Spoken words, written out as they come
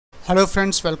Hello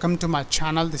friends, welcome to my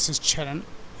channel. This is Charan.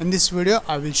 In this video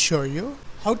I will show you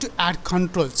how to add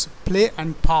controls, play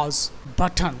and pause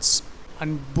buttons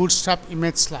on Bootstrap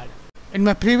image slider. In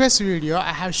my previous video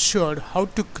I have showed how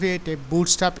to create a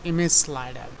Bootstrap image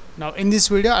slider. Now in this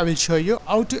video I will show you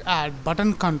how to add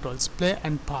button controls, play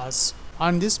and pause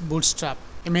on this Bootstrap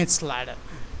image slider.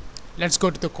 Let's go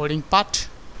to the coding part.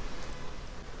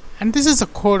 And this is the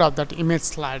code of that image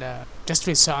slider just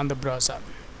we saw on the browser.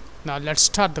 Now let's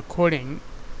start the coding.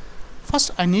 First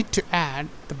I need to add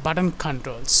the button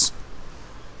controls.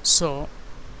 So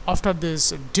after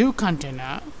this div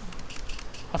container,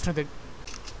 after the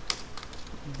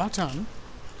button,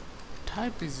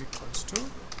 type is equals to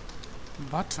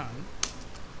button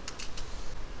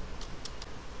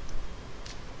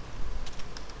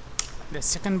the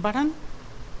second button.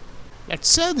 Let's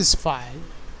save this file.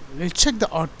 We'll check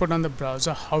the output on the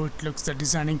browser, how it looks, the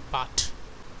designing part.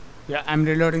 Yeah, I'm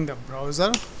reloading the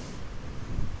browser.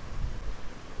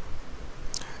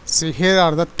 See, here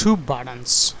are the two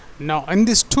buttons. Now in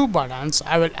these two buttons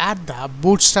I will add the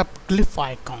Bootstrap glyph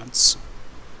icons.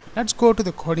 Let's go to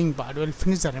the coding part. We'll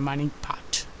finish the remaining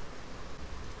part.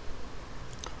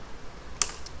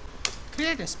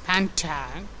 Create a span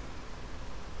tag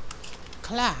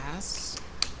class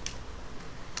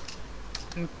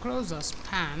and close the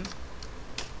span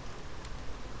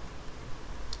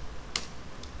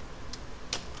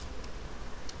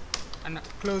and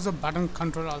close the button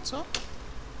control also.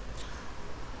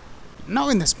 Now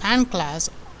in the span class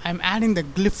I am adding the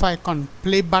glyph icon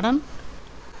play button.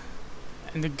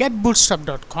 In the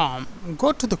getbootstrap.com,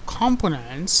 go to the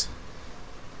components.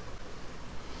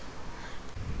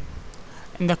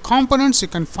 In the components you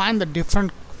can find the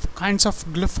different kinds of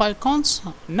glyph icons.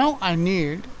 Now I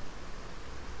need,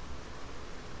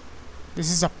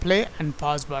 this is a play and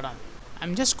pause button.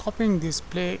 I'm just copying this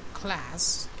play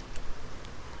class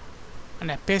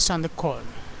and I paste on the code.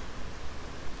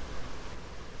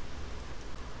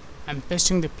 I'm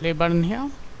pasting the play button here.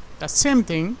 The same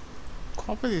thing,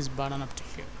 copy this button up to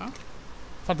here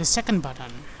for the second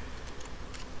button.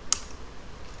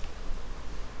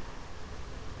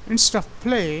 Instead of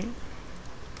play,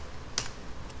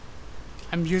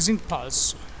 I'm using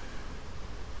pause.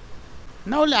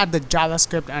 Now we'll add the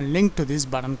JavaScript and link to these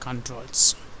button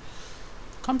controls.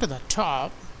 Come to the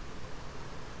top,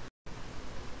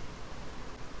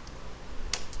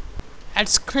 add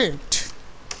script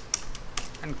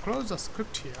and close the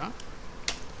script here.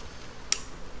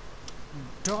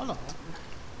 Dollar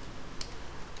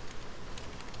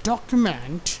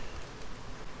document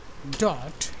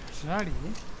dot ready,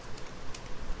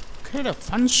 create a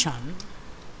function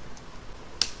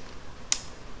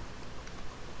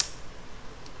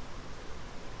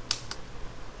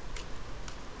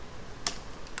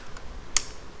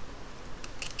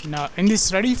now in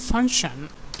this ready function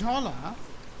dollar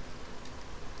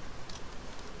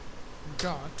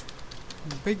dot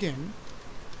begin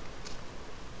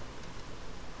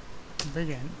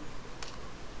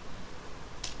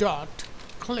dot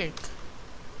click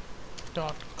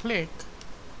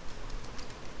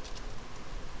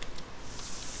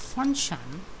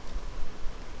function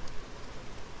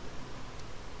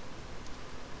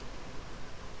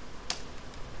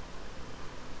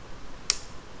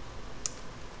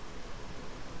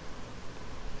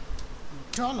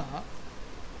dollar.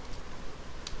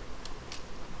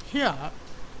 Here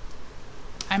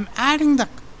I'm adding the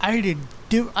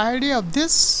div ID of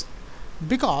this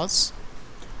because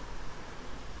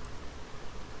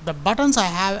the buttons I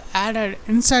have added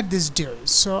inside this div,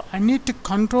 so I need to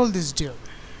control this div,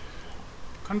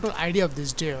 control ID of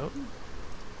this div.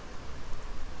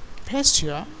 Paste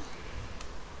here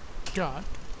dot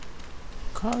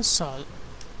carousel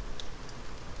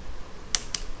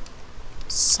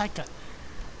cycle.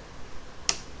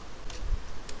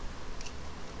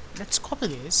 Let's copy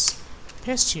this,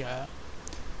 paste here.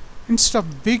 Instead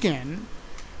of begin,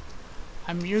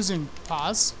 I'm using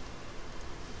pause,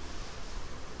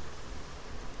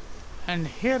 and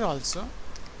here also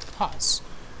pause.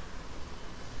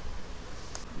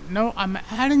 Now I'm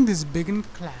adding this begin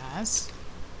class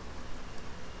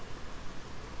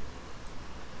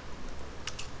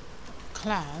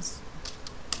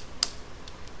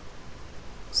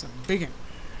so begin.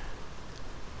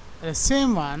 The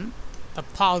same one, the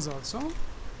pause also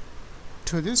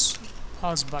to this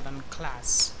pause button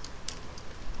class.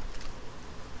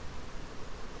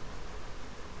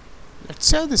 Let's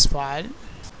save this file.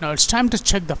 Now it's time to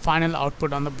check the final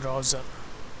output on the browser.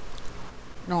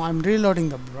 Now I'm reloading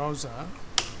the browser.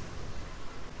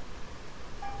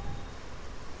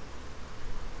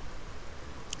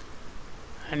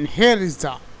 And here is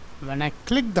the, when I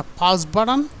click the pause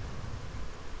button,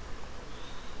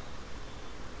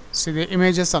 See, the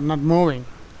images are not moving.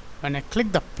 When I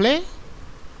click the play,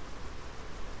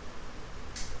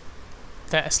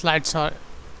 the slides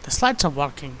are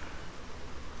working.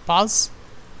 Pause,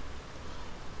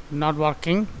 not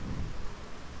working.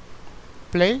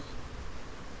 Play,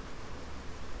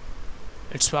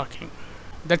 it's working.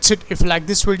 That's it. If you like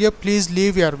this video, please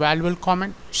leave your valuable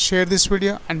comment, share this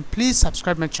video, and please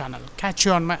subscribe my channel. Catch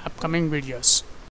you on my upcoming videos.